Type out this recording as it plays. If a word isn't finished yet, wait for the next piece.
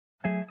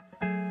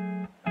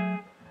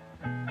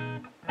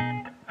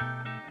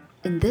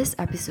In this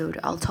episode,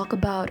 I'll talk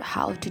about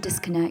how to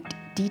disconnect,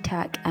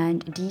 detach,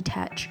 and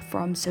detach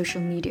from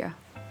social media.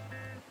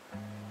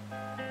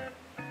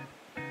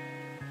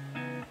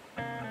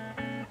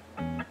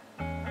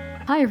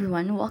 Hi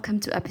everyone, welcome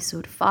to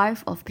episode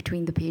 5 of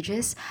Between the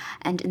Pages.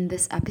 And in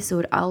this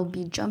episode, I'll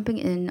be jumping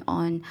in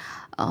on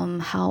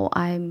how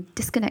I'm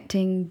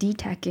disconnecting,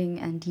 detaching,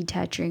 and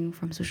detaching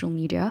from social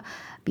media,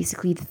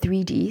 basically the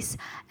 3Ds,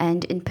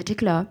 and in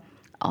particular,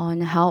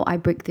 on how I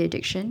break the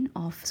addiction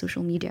of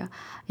social media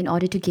in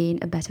order to gain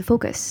a better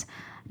focus.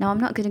 Now, I'm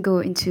not going to go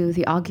into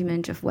the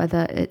argument of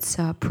whether its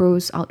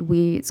pros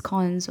outweigh its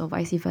cons or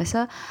vice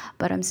versa,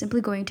 but I'm simply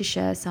going to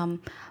share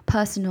some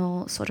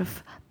personal sort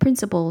of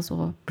principles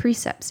or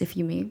precepts, if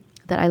you may,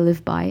 that I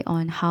live by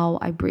on how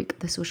I break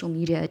the social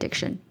media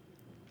addiction.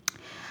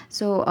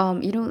 So,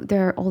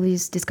 there are all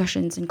these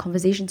discussions and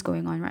conversations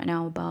going on right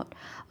now about,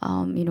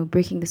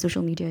 breaking the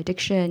social media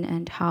addiction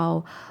and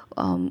how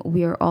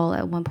we are all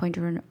at one point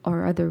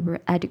or other, we're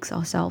addicts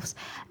ourselves.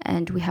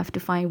 And we have to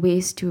find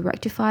ways to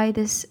rectify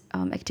this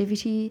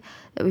activity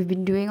that we've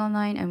been doing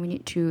online, and we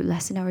need to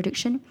lessen our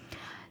addiction.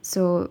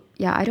 So,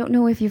 yeah, I don't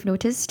know if you've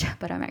noticed,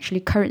 but I'm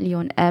actually currently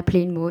on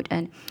airplane mode,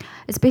 and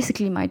it's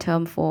basically my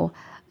term for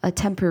a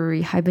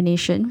temporary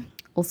hibernation,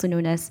 also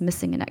known as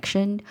missing in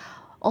action,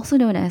 also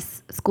known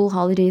as school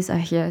holidays are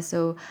here.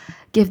 So,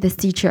 give this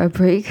teacher a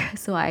break.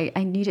 So, I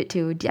needed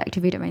to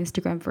deactivate my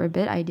Instagram for a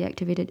bit. I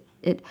deactivated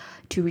it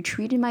to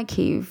retreat in my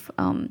cave.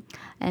 I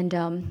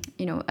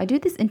do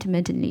this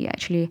intermittently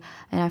actually,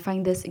 and I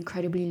find this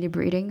incredibly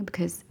liberating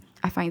because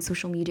I find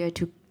social media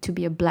to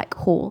be a black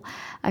hole.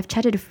 I've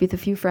chatted with a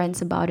few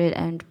friends about it,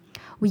 and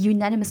we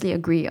unanimously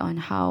agree on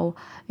how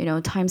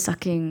time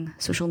sucking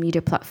social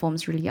media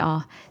platforms really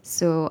are.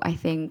 So I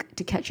think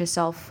to catch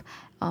yourself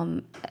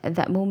at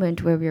that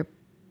moment where we're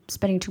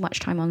spending too much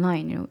time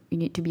online, you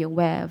need to be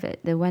aware of it.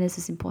 The awareness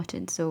is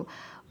important. So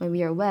when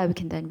we are aware, we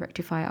can then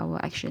rectify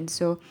our actions.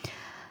 So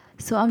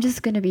I'm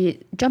just going to be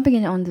jumping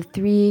in on the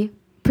three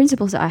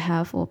principles that I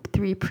have, or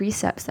three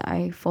precepts that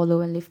I follow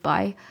and live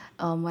by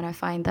when I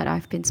find that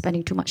I've been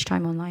spending too much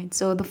time online.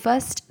 So the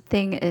first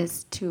thing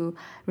is to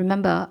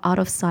remember out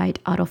of sight,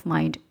 out of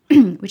mind,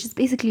 which is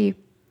basically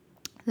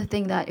the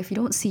thing that if you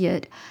don't see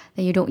it,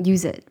 then you don't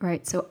use it,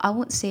 right? So I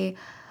won't say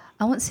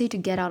to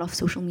get out of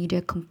social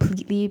media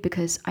completely,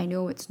 because I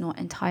know it's not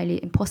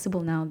entirely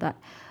impossible now that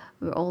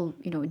we're all,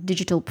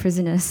 digital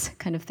prisoners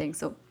kind of thing.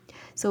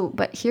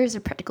 But here's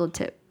a practical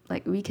tip.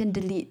 Like, we can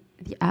delete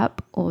the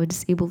app or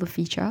disable the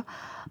feature.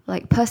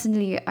 Like,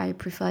 personally, I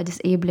prefer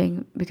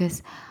disabling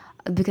because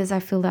I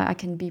feel that I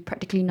can be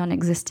practically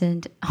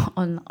non-existent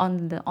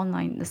on the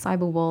online, the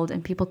cyber world,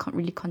 and people can't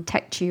really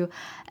contact you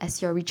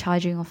as you're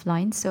recharging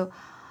offline. So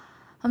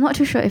I'm not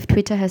too sure if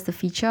Twitter has the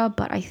feature,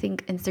 but I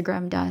think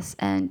Instagram does,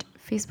 and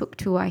Facebook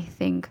too, I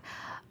think.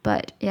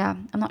 But yeah,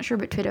 I'm not sure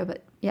about Twitter,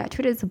 but yeah,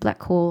 Twitter is a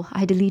black hole.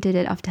 I deleted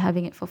it after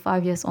having it for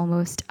 5 years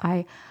almost.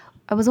 I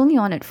was only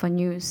on it for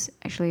news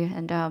actually,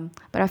 and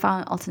but I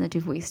found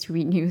alternative ways to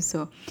read news,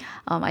 so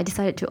I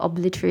decided to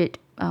obliterate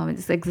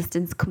its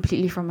existence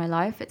completely from my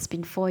life. It's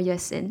been 4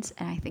 years since,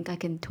 and I think I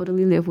can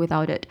totally live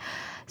without it.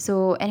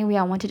 So anyway,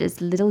 I wanted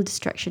as little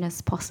distraction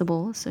as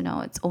possible. So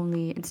now it's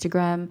only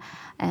Instagram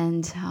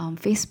and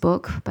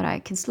Facebook, but I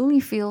can slowly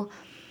feel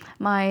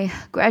my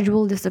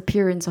gradual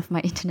disappearance of my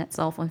internet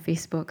self on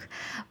Facebook.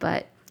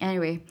 But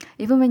anyway,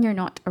 even when you're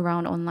not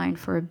around online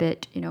for a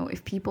bit,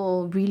 if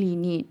people really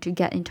need to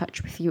get in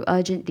touch with you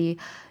urgently,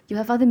 you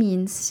have other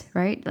means,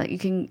 right? Like you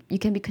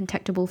can be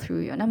contactable through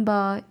your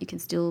number.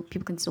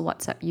 People can still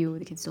WhatsApp you,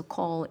 they can still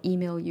call,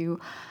 email you.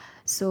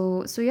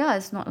 So yeah,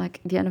 it's not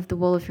like the end of the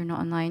world if you're not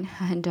online.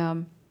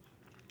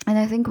 And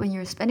I think when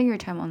you're spending your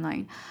time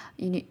online,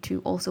 you need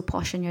to also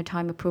portion your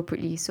time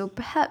appropriately. So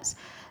perhaps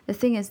the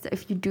thing is that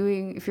if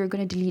you're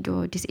going to delete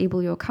or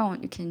disable your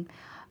account, you can,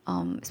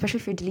 especially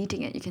if you're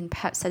deleting it, you can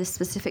perhaps set a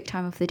specific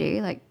time of the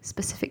day, like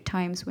specific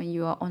times when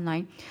you are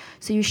online.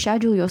 So you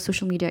schedule your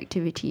social media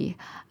activity,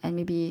 and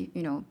maybe,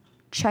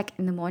 check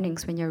in the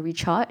mornings when you're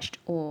recharged,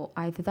 or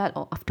either that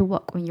or after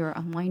work when you're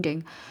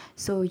unwinding.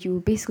 So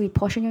you basically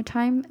portion your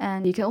time,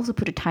 and you can also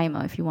put a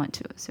timer if you want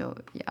to. So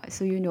yeah,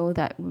 so you know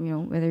that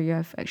whether you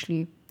have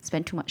actually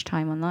spent too much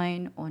time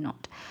online or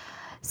not.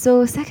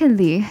 So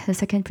secondly, the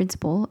second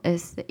principle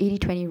is the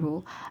 80-20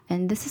 rule,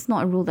 and this is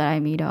not a rule that I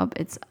made up.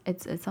 It's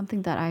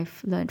something that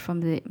I've learned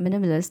from the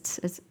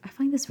minimalists. I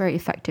find this very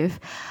effective.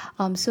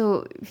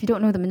 So if you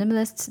don't know the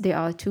minimalists, they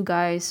are two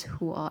guys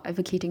who are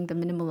advocating the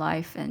minimal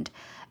life, and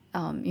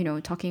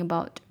talking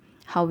about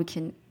how we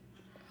can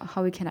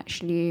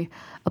actually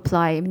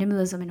apply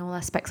minimalism in all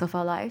aspects of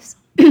our lives.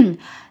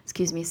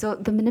 Excuse me. So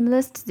the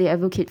minimalists, they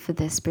advocate for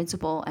this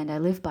principle, and I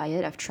live by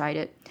it. I've tried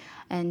it.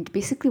 And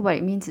basically what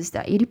it means is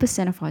that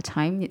 80% of our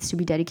time needs to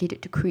be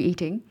dedicated to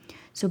creating.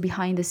 So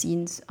behind the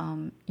scenes,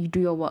 you do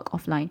your work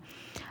offline.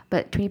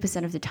 But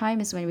 20% of the time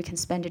is when we can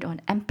spend it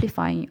on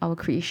amplifying our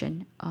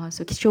creation.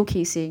 So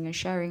showcasing and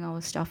sharing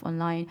our stuff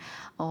online,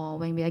 or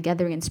when we are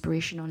gathering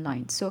inspiration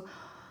online.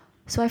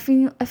 So I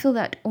feel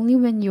that only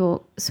when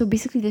your so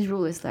basically this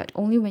rule is that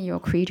only when your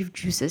creative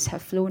juices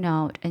have flown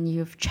out and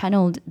you've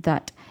channeled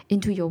that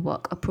into your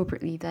work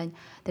appropriately, then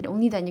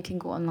only then you can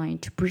go online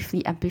to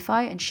briefly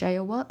amplify and share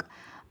your work.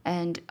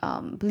 And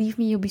believe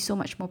me, you'll be so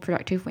much more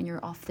productive when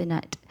you're off the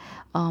net,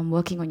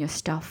 working on your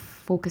stuff,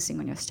 focusing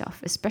on your stuff.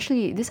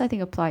 Especially this, I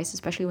think applies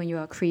especially when you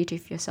are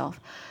creative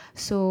yourself.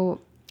 So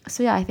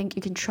so yeah, I think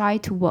you can try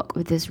to work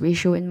with this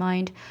ratio in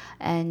mind,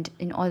 and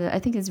in order, I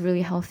think it's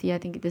really healthy. I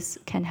think this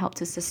can help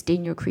to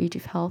sustain your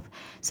creative health,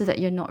 so that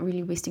you're not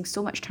really wasting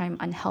so much time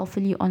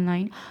unhealthily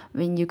online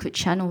when you could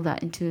channel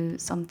that into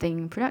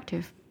something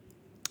productive.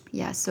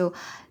 Yeah, so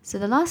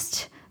the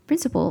last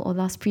principle or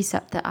last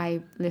precept that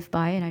I live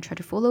by and I try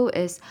to follow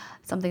is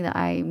something that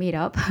I made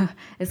up.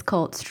 It's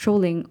called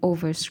strolling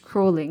over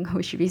scrolling,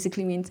 which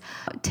basically means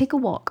take a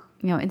walk,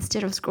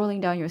 instead of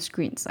scrolling down your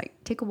screens. Like,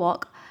 take a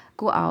walk,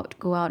 go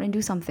out and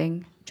do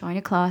something, join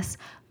a class,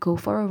 go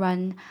for a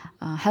run,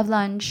 have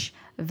lunch,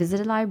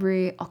 visit a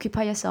library,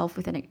 occupy yourself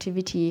with an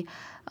activity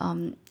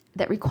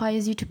that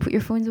requires you to put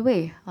your phones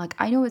away. Like,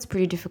 I know it's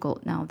pretty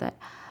difficult now that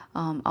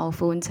our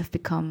phones have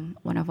become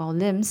one of our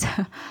limbs,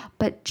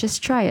 but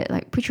just try it.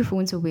 Like, put your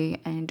phones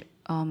away and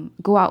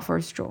go out for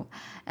a stroll.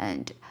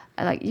 And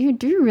like, you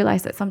do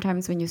realize that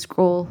sometimes when you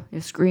scroll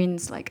your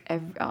screens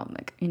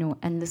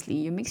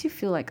endlessly, it makes you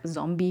feel like a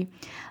zombie,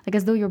 like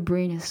as though your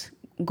brain is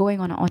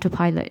going on an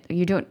autopilot.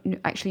 You don't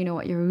actually know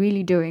what you're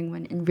really doing,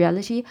 when in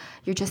reality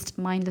you're just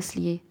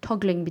mindlessly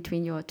toggling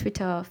between your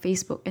Twitter,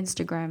 Facebook,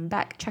 Instagram,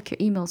 back, check your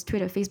emails,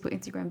 Twitter, Facebook,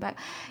 Instagram, back.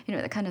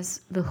 That kind of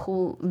the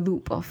whole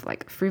loop of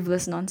like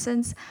frivolous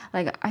nonsense.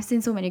 Like, I've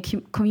seen so many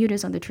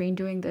commuters on the train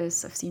doing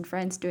this. I've seen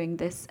friends doing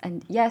this,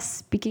 and yes,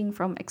 speaking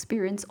from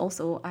experience,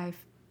 also I've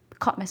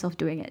caught myself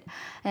doing it,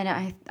 and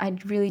I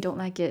really don't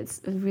like it.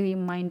 It's a really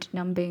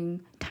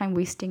mind-numbing,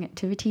 time-wasting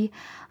activity.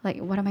 Like,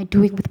 what am I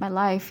doing with my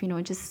life?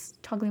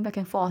 Just toggling back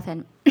and forth,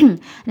 and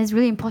and it's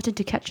really important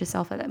to catch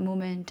yourself at that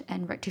moment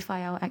and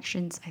rectify our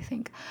actions, I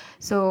think.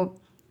 So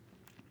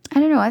I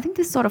don't know, I think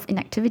this sort of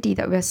inactivity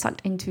that we're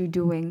sucked into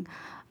doing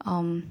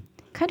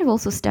kind of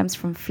also stems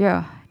from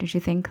fear, don't you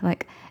think?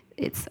 Like,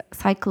 it's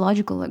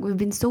psychological. Like, we've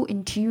been so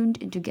in tuned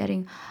into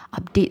getting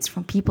updates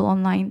from people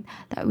online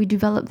that we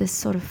develop this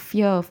sort of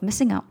fear of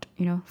missing out,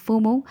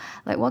 FOMO.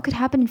 Like, what could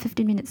happen in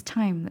 15 minutes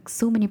time? Like,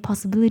 so many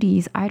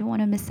possibilities. I don't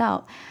want to miss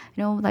out.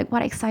 Like,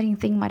 what exciting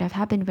thing might have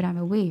happened when I'm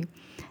away?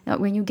 Now,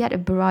 when you get a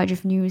barrage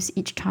of news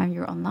each time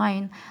you're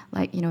online,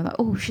 like,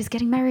 oh, she's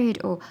getting married,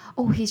 or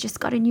oh, he's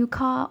just got a new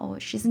car, or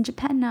she's in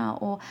Japan now,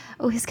 or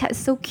oh, his cat is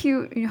so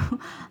cute,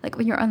 like,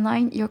 when you're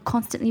online, you're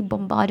constantly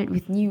bombarded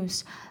with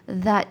news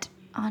that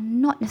are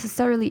not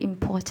necessarily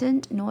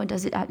important, nor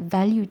does it add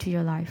value to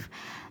your life.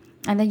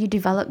 And then you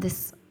develop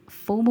this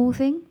FOMO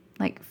thing,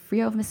 like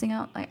fear of missing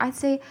out. Like, I'd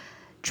say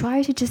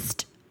try to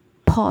just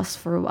pause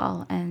for a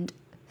while and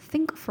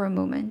think for a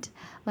moment,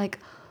 like,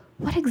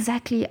 what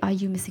exactly are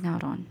you missing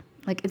out on?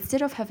 Like,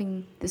 instead of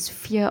having this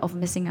fear of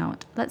missing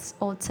out, let's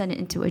all turn it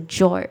into a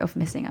joy of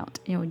missing out,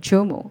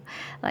 JOMO.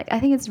 Like, I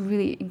think it's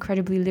really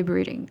incredibly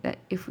liberating that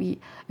if we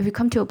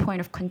come to a point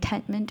of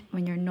contentment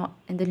when you're not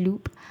in the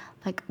loop,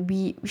 like,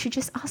 we should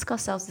just ask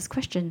ourselves this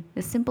question,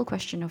 this simple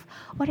question of,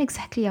 what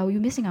exactly are you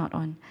missing out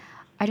on?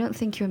 I don't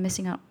think you're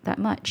missing out that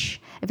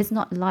much. If it's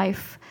not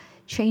life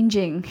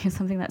changing,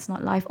 something that's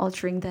not life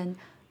altering, then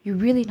you're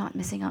really not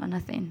missing out on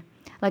nothing.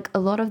 Like, a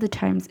lot of the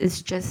times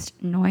it's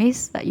just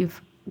noise that you've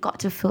got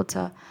to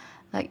filter.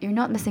 Like, you're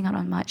not missing out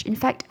on much. In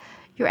fact,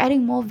 you're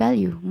adding more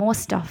value, more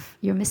stuff.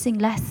 You're missing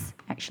less,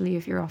 actually,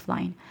 if you're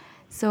offline.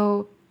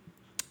 So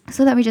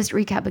let me just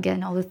recap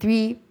again all the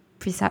three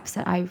precepts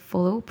that I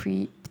follow,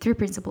 three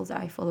principles that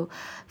I follow.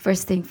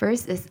 First thing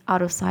first is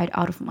out of sight,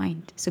 out of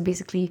mind. So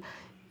basically,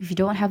 if you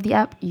don't have the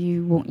app,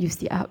 you won't use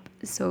the app.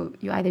 So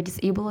you either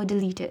disable or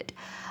delete it.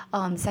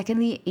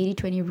 Secondly,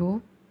 80-20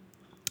 rule.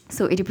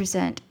 So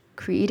 80%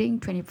 creating,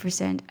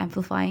 20%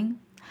 amplifying.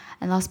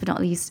 And last but not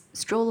least,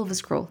 stroll over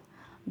scroll.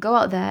 Go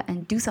out there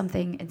and do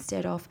something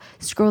instead of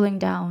scrolling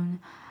down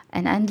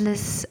an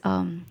endless,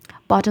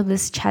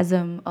 bottomless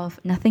chasm of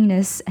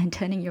nothingness and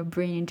turning your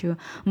brain into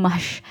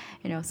mush.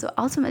 So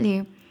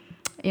ultimately,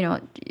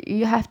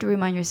 you have to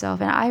remind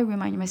yourself, and I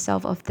remind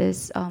myself of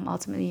this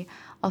ultimately,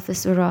 of the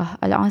surah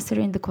Al-Asr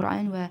in the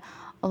Quran, where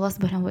Allah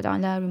subhanahu wa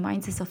ta'ala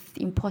reminds us of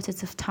the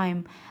importance of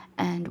time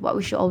and what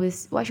we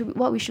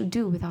should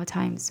do with our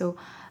time. So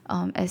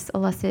as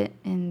Allah said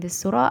in this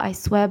surah, I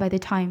swear by the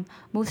time,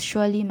 most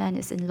surely man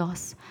is in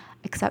loss,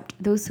 except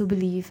those who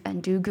believe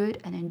and do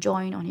good and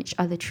enjoin on each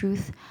other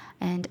truth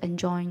and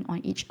enjoin on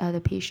each other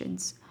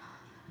patience.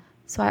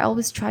 So I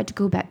always try to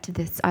go back to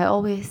this. I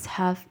always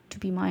have to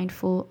be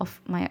mindful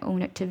of my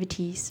own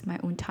activities, my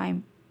own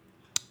time,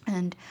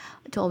 and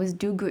to always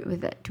do good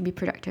with it, to be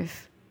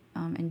productive,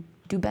 and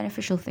do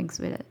beneficial things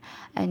with it.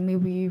 And may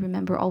we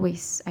remember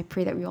always, I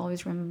pray that we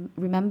always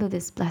remember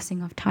this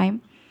blessing of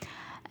time,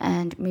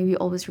 and may we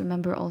always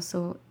remember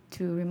also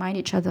to remind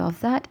each other of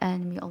that,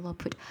 and may Allah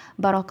put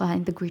barakah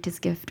in the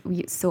greatest gift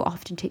we so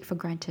often take for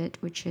granted,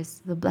 which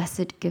is the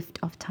blessed gift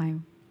of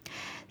time.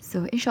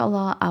 So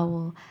inshallah, I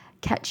will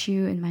catch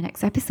you in my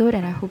next episode,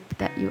 and I hope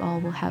that you all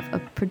will have a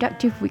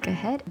productive week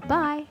ahead.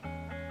 Bye.